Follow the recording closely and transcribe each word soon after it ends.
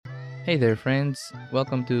Hey there, friends.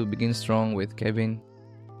 Welcome to Begin Strong with Kevin.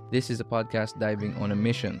 This is a podcast diving on a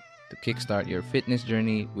mission to kickstart your fitness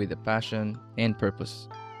journey with a passion and purpose.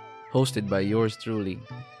 Hosted by yours truly.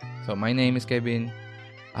 So, my name is Kevin,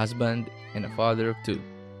 husband and a father of two,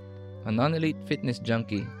 a non elite fitness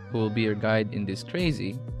junkie who will be your guide in this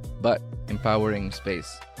crazy but empowering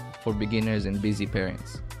space for beginners and busy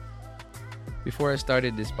parents. Before I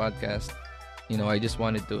started this podcast, I just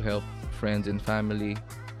wanted to help friends and family.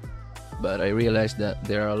 But I realized that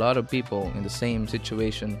there are a lot of people in the same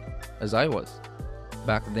situation as I was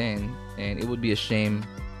back then, and it would be a shame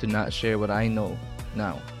to not share what I know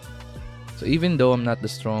now. So even though I'm not the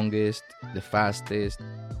strongest, the fastest,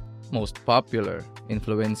 most popular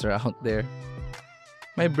influencer out there,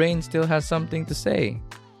 my brain still has something to say.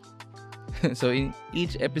 So in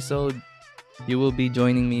each episode, you will be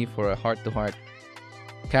joining me for a heart-to-heart,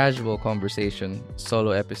 casual conversation,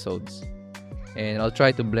 solo episodes. And I'll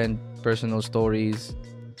try to blend personal stories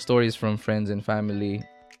from friends and family,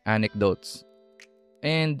 anecdotes,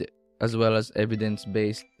 and as well as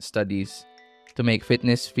evidence-based studies to make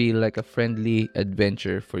fitness feel like a friendly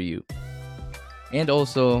adventure for you. And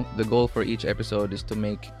also, the goal for each episode is to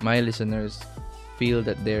make my listeners feel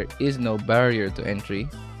that there is no barrier to entry,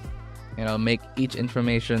 and I'll make each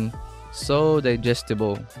information so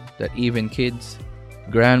digestible that even kids,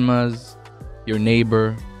 grandmas, your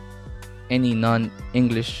neighbor, any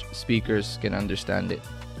non-English speakers can understand it.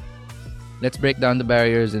 Let's break down the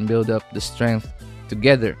barriers and build up the strength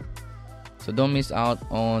together. So don't miss out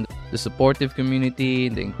on the supportive community,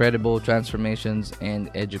 the incredible transformations, and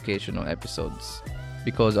educational episodes.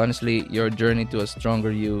 Because honestly, your journey to a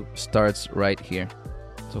stronger you starts right here.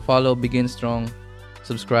 So follow Begin Strong,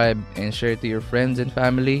 subscribe, and share to your friends and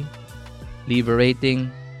family. Leave a rating.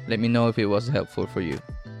 Let me know if it was helpful for you.